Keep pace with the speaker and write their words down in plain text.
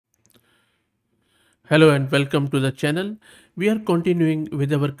Hello and welcome to the channel. We are continuing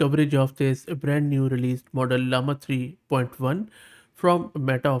with our coverage of this brand new released model Llama 3.1 from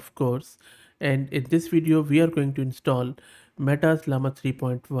Meta, of course. And in this video, we are going to install Meta's Llama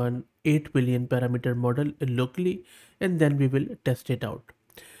 3.1 8 billion parameter model locally, and then we will test it out.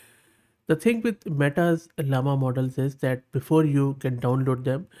 The thing with Meta's Llama models is that before you can download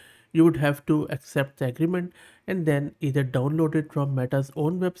them, you would have to accept the agreement and then either download it from Meta's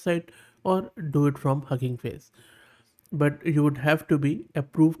own website or do it from Hugging Face. But you would have to be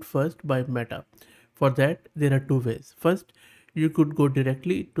approved first by Meta. For that, there are two ways. First, you could go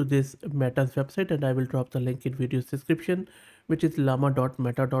directly to this Meta's website, and I will drop the link in video's description, which is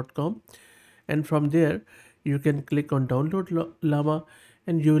llama.meta.com. And from there, you can click on download Llama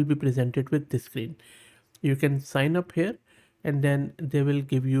and you will be presented with this screen. You can sign up here and then they will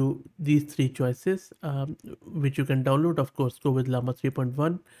give you these three choices, which you can download. Of course, go with Llama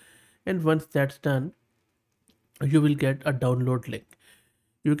 3.1, and once that's done, you will get a download link.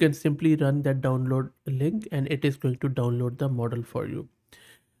 You can simply run that download link and it is going to download the model for you.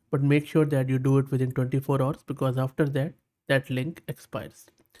 But make sure that you do it within 24 hours because after that, that link expires.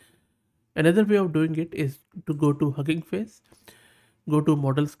 Another way of doing it is to go to Hugging Face, go to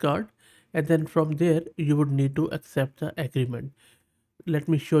Models Card, and then from there you would need to accept the agreement. Let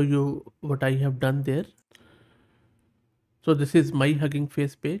me show you what I have done there. So this is my Hugging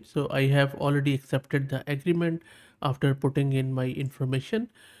Face page. So I have already accepted the agreement after putting in my information.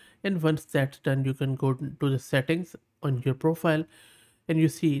 And once that's done, you can go to the settings on your profile and you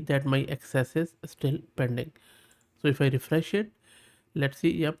see that my access is still pending. So if I refresh it, let's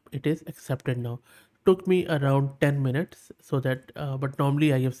see, yep, it is accepted now. Took me around 10 minutes, so that but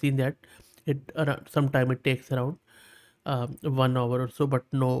normally I have seen that it around sometime it takes around 1 hour or so, but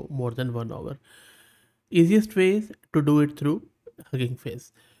no more than 1 hour. Easiest way is to do it through Hugging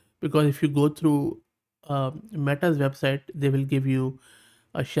Face, because if you go through Meta's website, they will give you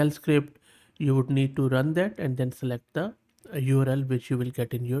a shell script. You would need to run that and then select the URL which you will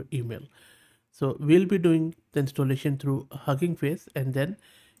get in your email. So we'll be doing the installation through Hugging Face and then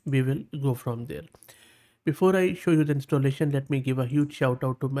we will go from there. Before I show you the installation, let me give a huge shout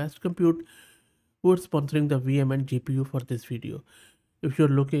out to Mass Compute who are sponsoring the VM and GPU for this video. If you're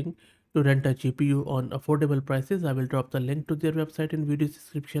looking to rent a GPU on affordable prices, I will drop the link to their website in video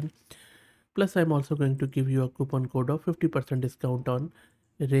description. Plus, I'm also going to give you a coupon code of 50% discount on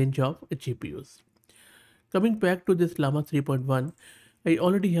a range of GPUs. Coming back to this Llama 3.1, I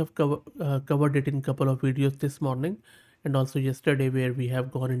already have covered it in a couple of videos this morning and also yesterday, where we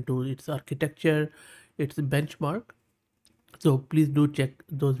have gone into its architecture, its benchmark. So please do check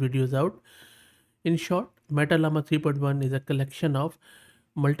those videos out. In short, Meta Llama 3.1 is a collection of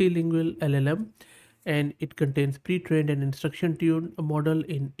multilingual LLM, and it contains pre-trained and instruction-tuned model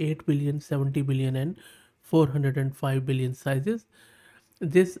in 8 billion, 70 billion and 405 billion sizes.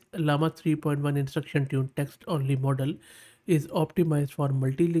 This Llama 3.1 instruction-tuned text-only model is optimized for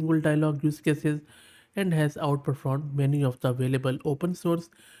multilingual dialogue use cases and has outperformed many of the available open source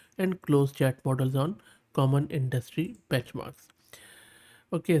and closed chat models on common industry benchmarks.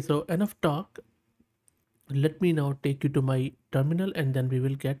 Okay, so enough talk. Let me now take you to my terminal and then we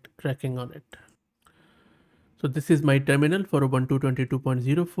will get cracking on it. So this is my terminal for Ubuntu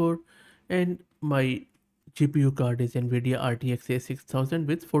 22.04 and my GPU card is NVIDIA RTX A6000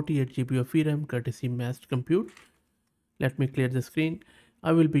 with 48 GB of VRAM courtesy Massed Compute. Let me clear the screen.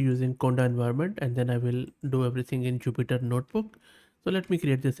 I will be using Conda environment and then I will do everything in Jupyter Notebook. So let me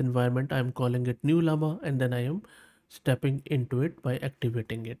create this environment. I am calling it new Llama and then I am stepping into it by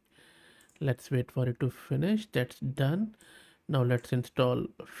activating it. Let's wait for it to finish. That's done. Now let's install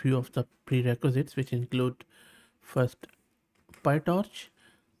a few of the prerequisites, which include first PyTorch,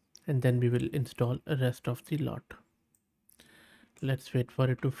 and then we will install the rest of the lot. Let's wait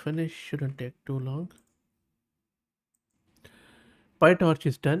for it to finish. Shouldn't take too long. PyTorch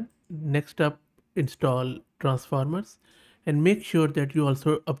is done. Next up, install transformers and make sure that you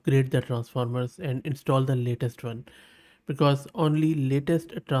also upgrade the transformers and install the latest one, because only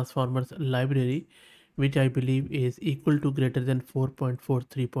latest transformers library, which I believe is equal to greater than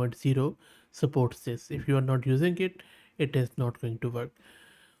 4.43.0, supports this. If you are not using it, it is not going to work.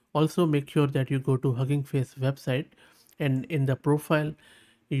 Also make sure that you go to Hugging Face website and in the profile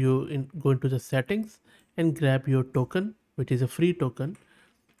you go into the settings and grab your token, which is a free token,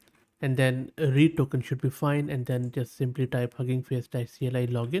 and then a read token should be fine, and then just simply type Hugging Face-CLI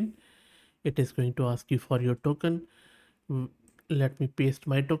login. It is going to ask you for your token. Let me paste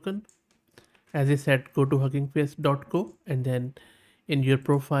my token. As I said, go to huggingface.co and then in your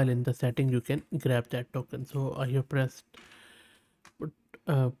profile in the setting you can grab that token. So I have pressed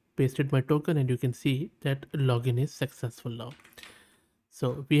pasted my token and you can see that login is successful now.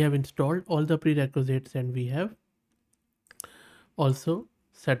 So we have installed all the prerequisites and we have also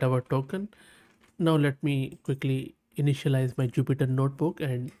set our token. Now let me quickly initialize my Jupyter notebook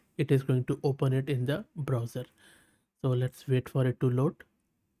and it is going to open it in the browser. So let's wait for it to load.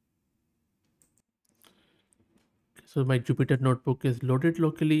 So my Jupyter notebook is loaded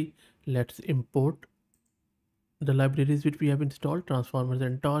locally. Let's import the libraries which we have installed, transformers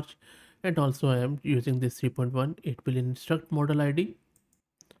and torch. And also I am using this 3.1 8 billion instruct model ID.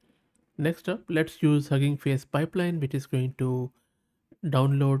 Next up, let's use Hugging Face pipeline, which is going to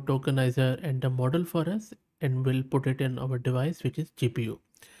download tokenizer and the model for us and we'll put it in our device, which is GPU.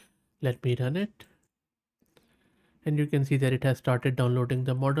 Let me run it. And you can see that it has started downloading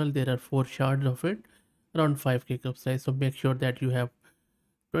the model. There are 4 shards of it, around 5 gig of size. So make sure that you have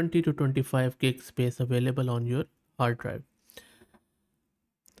 20 to 25 gig space available on your hard drive.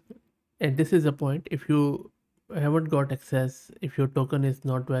 And this is a point, if you haven't got access, if your token is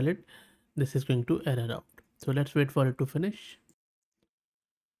not valid, this is going to error out. So let's wait for it to finish.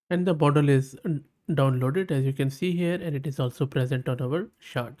 And the model is downloaded as you can see here, and it is also present on our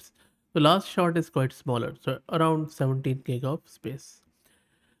shards. The last shard is quite smaller, so around 17 gig of space.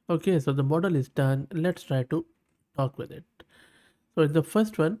 Okay, so the model is done. Let's try to talk with it. So in the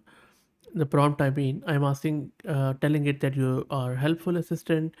first one, the prompt I'm asking, telling it that you are helpful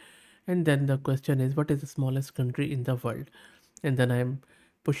assistant, and then the question is what is the smallest country in the world, and then I'm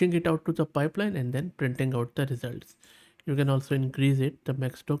pushing it out to the pipeline and then printing out the results. You can also increase it the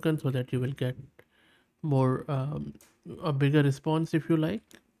max token so that you will get more a bigger response if you like.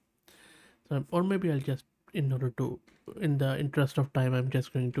 So, or maybe I'll just, in order to, in the interest of time, I'm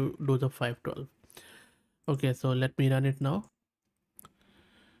just going to do the 512. Okay, so let me run it now.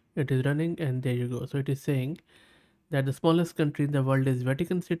 It is running and there you go. So it is saying that the smallest country in the world is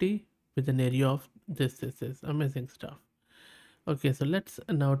Vatican City with an area of this is amazing stuff. Okay, so let's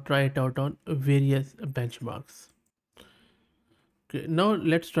now try it out on various benchmarks. Okay, now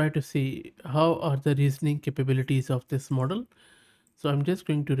let's try to see how are the reasoning capabilities of this model. So I'm just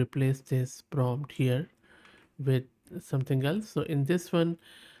going to replace this prompt here with something else. So in this one,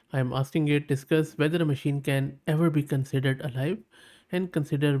 I'm asking it discuss whether a machine can ever be considered alive and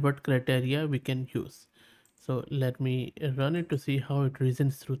consider what criteria we can use. So let me run it to see how it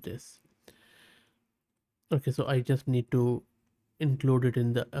reasons through this. Okay, so I just need to include it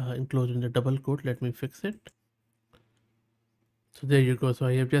in the enclosed in the double quote. Let me fix it. So there you go. So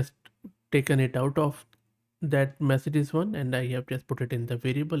I have just taken it out of that messages one and I have just put it in the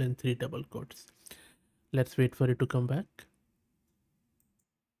variable in 3 double quotes. Let's wait for it to come back.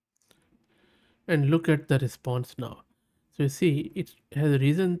 And look at the response now. So you see, it has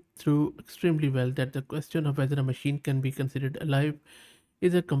reasoned through extremely well that the question of whether a machine can be considered alive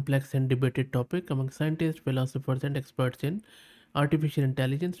is a complex and debated topic among scientists, philosophers, and experts in artificial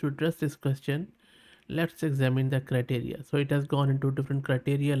intelligence. To address this question, let's examine the criteria. So it has gone into different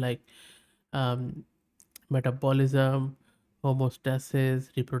criteria like um, metabolism,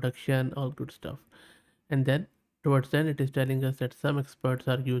 homeostasis, reproduction, all good stuff. And then towards then it is telling us that some experts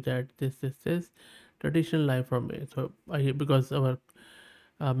argue that this is traditional life from A. So I, because our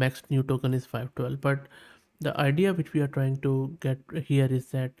max new token is 512, but the idea which we are trying to get here is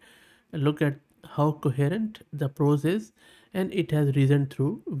that look at how coherent the prose is and it has reasoned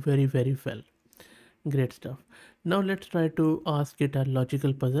through very well. Great stuff. Now let's try to ask it a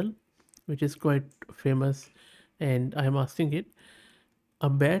logical puzzle which is quite famous, and I'm asking it a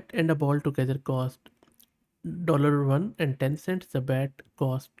bat and a ball together cost $1.10. The bat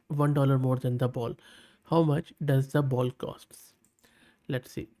cost $1 more than the ball. How much does the ball costs?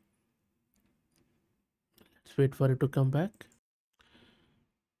 Let's see. Let's wait for it to come back.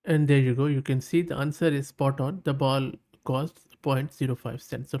 And there you go. You can see the answer is spot on. The ball costs 0.05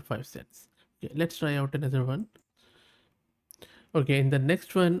 cents or 5 cents. Okay, let's try out another one. Okay, in the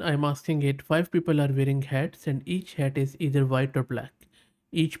next one, I'm asking it 5 people are wearing hats and each hat is either white or black.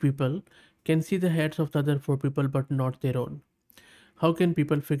 Each people can see the hats of the other 4 people but not their own. How can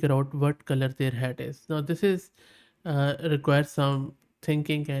people figure out what color their hat is? Now this is requires some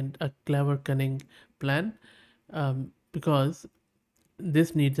thinking and a clever cunning plan, because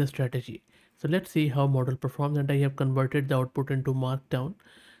this needs a strategy. So let's see how model performs, and I have converted the output into markdown.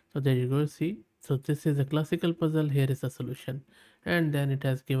 So there you go, see. So this is a classical puzzle, here is a solution, and then it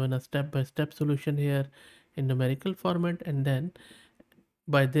has given a step-by-step solution here in numerical format, and then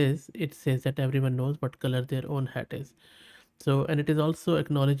by this it says that everyone knows what color their own hat is. So, and it is also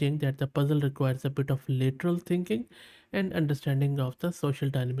acknowledging that the puzzle requires a bit of lateral thinking and understanding of the social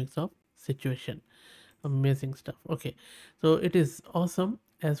dynamics of situation. Amazing stuff. Okay, so it is awesome.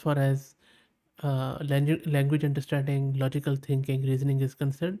 as far as language understanding, logical thinking, reasoning is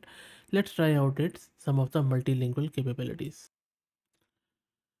concerned, let's try out its some of the multilingual capabilities.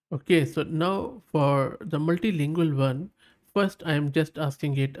 Okay, so now for the multilingual one, first I am just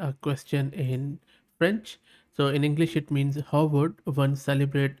asking it a question in French. So in English it means how would one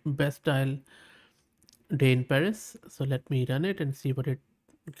celebrate Bastille Day in Paris? So let me run it and see what it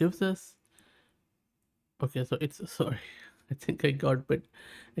gives us. Okay, so it's sorry. I think I got a bit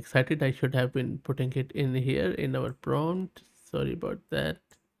excited. I should have been putting it in here in our prompt. Sorry about that.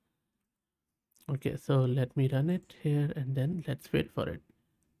 Okay, so let me run it here and then let's wait for it.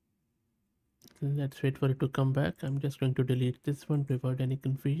 Let's wait for it to come back. I'm just going to delete this one to avoid any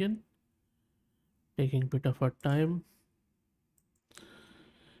confusion. Taking a bit of our time.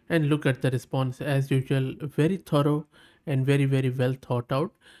 And look at the response as usual. Very thorough and very well thought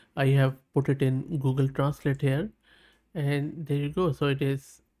out. I have put it in Google Translate here. And there you go. So it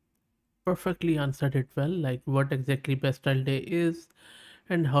is perfectly answered it well, like what exactly Bastille Day is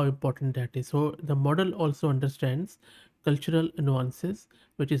and how important that is. So the model also understands cultural nuances,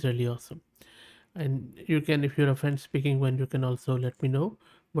 which is really awesome. And you can, if you're a French speaking one, you can also let me know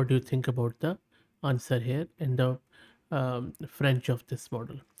what do you think about the answer here and the French of this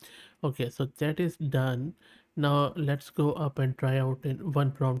model. Okay, so that is done. Now let's go up and try out in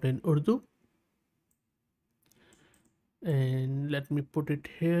one prompt in Urdu. And let me put it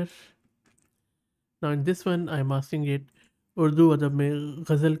here. Now in this one I'm asking it Urdu अदब में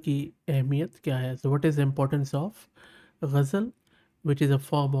गज़ल की अहमियत क्या है. So what is the importance of ghazal, which is a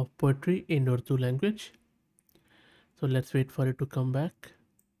form of poetry in Urdu language. So let's wait for it to come back.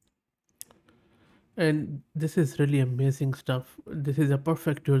 And this is really amazing stuff. This is a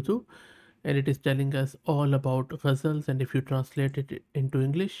perfect Urdu and it is telling us all about ghazals, and if you translate it into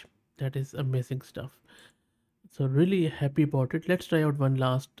English, that is amazing stuff. So really happy about it. Let's try out one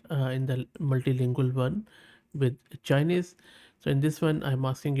last in the multilingual one with Chinese. So in this one I'm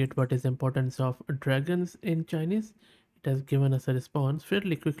asking it what is the importance of dragons in Chinese. It has given us a response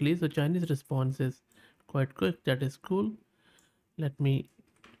fairly quickly. So Chinese response is quite quick. That is cool. Let me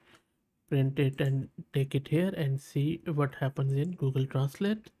print it and take it here and see what happens in Google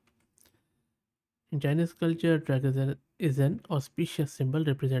Translate. In Chinese culture, dragon is an auspicious symbol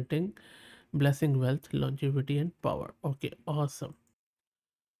representing blessing, wealth, longevity, and power. Okay, awesome.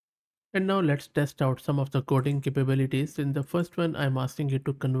 And now let's test out some of the coding capabilities. In the first one, I'm asking you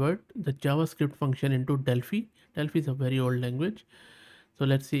to convert the JavaScript function into Delphi. Delphi is a very old language. So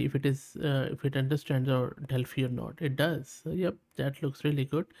let's see if it is if it understands our Delphi or not. It does. So, yep, that looks really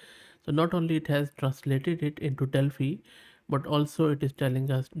good. So not only it has translated it into Delphi, but also it is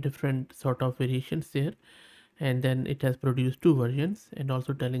telling us different sort of variations there. And then it has produced two versions and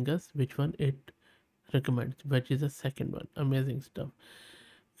also telling us which one it recommends, which is the second one. Amazing stuff.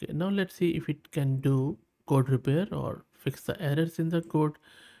 Okay, now let's see if it can do code repair or fix the errors in the code.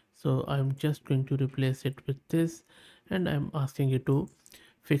 So I'm just going to replace it with this and I'm asking it to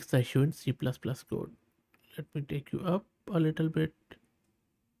fix the issue in C++ code. Let me take you up a little bit.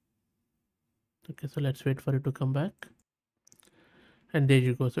 Okay, so let's wait for it to come back. And there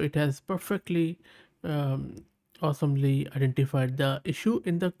you go. So it has perfectly um, awesomely identified the issue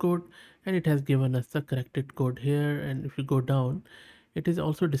in the code and it has given us the corrected code here. And if you go down, it is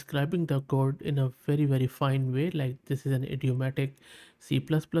also describing the code in a very fine way, like this is an idiomatic C++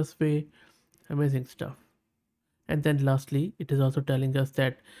 way. Amazing stuff. And then lastly, it is also telling us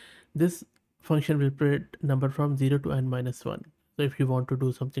that this function will print number from 0 to n minus 1. So if you want to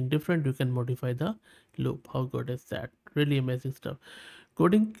do something different, you can modify the loop. How good is that? Really amazing stuff.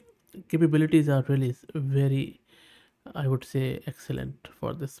 Coding capabilities are really very, I would say, excellent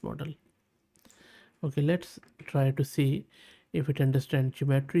for this model. Okay, let's try to see if it understands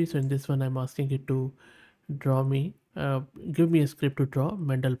geometry. So in this one, I'm asking it to draw me, give me a script to draw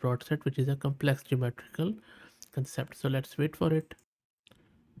Mandelbrot set, which is a complex geometrical concept. So let's wait for it.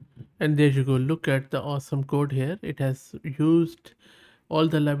 And there you go. Look at the awesome code here. It has used all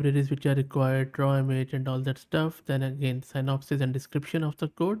the libraries which are required, draw image and all that stuff. Then again, synopsis and description of the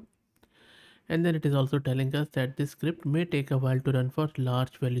code. And then it is also telling us that this script may take a while to run for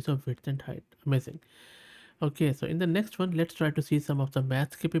large values of width and height. Amazing. Okay, so in the next one, let's try to see some of the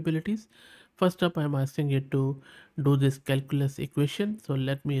math capabilities. First up, I'm asking it to do this calculus equation. So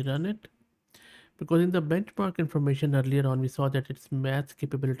let me run it. Because in the benchmark information earlier on, we saw that its math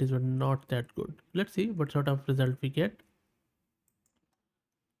capabilities were not that good. Let's see what sort of result we get.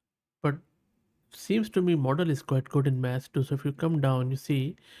 But seems to me model is quite good in math too. So if you come down, you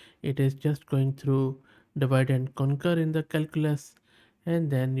see it is just going through divide and conquer in the calculus,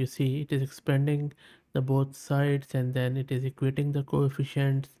 and then you see it is expanding the both sides, and then it is equating the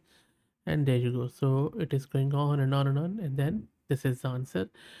coefficients, and there you go. So it is going on and on and on, and then this is the answer.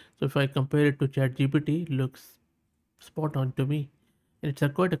 So if I compare it to ChatGPT, it looks spot on to me. And it's a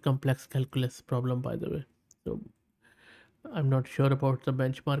quite a complex calculus problem, by the way. So I'm not sure about the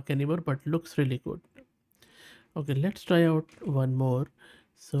benchmark anymore, but looks really good. Okay, let's try out one more.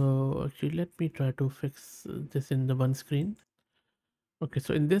 So actually, let me try to fix this in the one screen. Okay,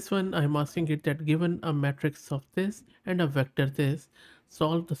 so in this one, I'm asking it that given a matrix of this and a vector this,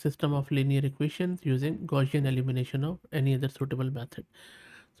 solve the system of linear equations using Gaussian elimination of any other suitable method.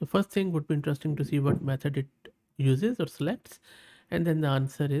 So first thing would be interesting to see what method it uses or selects. And then the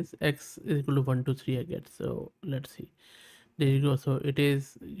answer is x is equal to 1, 2, 3 again. So let's see. There you go. So it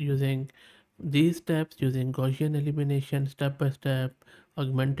is using these steps, using Gaussian elimination, step by step,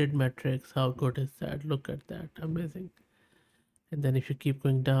 augmented matrix. How good is that? Look at that. Amazing. And then if you keep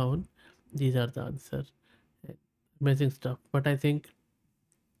going down, these are the answers. Amazing stuff. But I think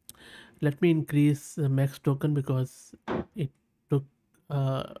let me increase the max token because it took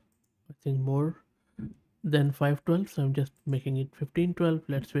I think more than 512, so I'm just making it 1512.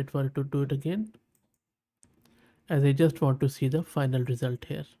 Let's wait for it to do it again, as I just want to see the final result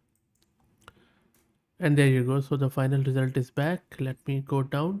here. And there you go. So the final result is back. Let me go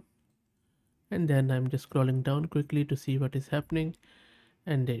down, and then I'm just scrolling down quickly to see what is happening.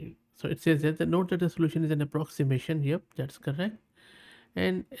 And there you, so it says that the note that the solution is an approximation. Yep, that's correct.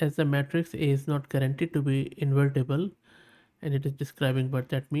 And as the matrix A is not guaranteed to be invertible, and it is describing what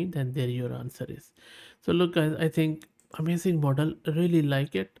that means, and there your answer is. So look guys, I think amazing model, really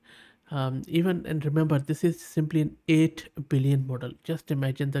like it. Even, and remember, this is simply an 8 billion model. Just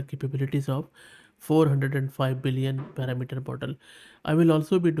imagine the capabilities of 405 billion parameter model. I will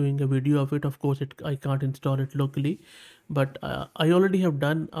also be doing a video of it. Of course, I can't install it locally, but I already have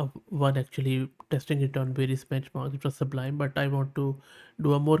done one actually testing it on various benchmarks. It was sublime, but I want to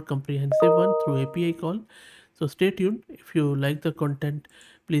do a more comprehensive one through API call. So stay tuned. If you like the content,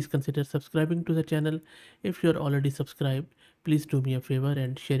 please consider subscribing to the channel. If you're already subscribed, please do me a favor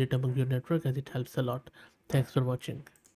and share it among your network, as it helps a lot. Thanks for watching.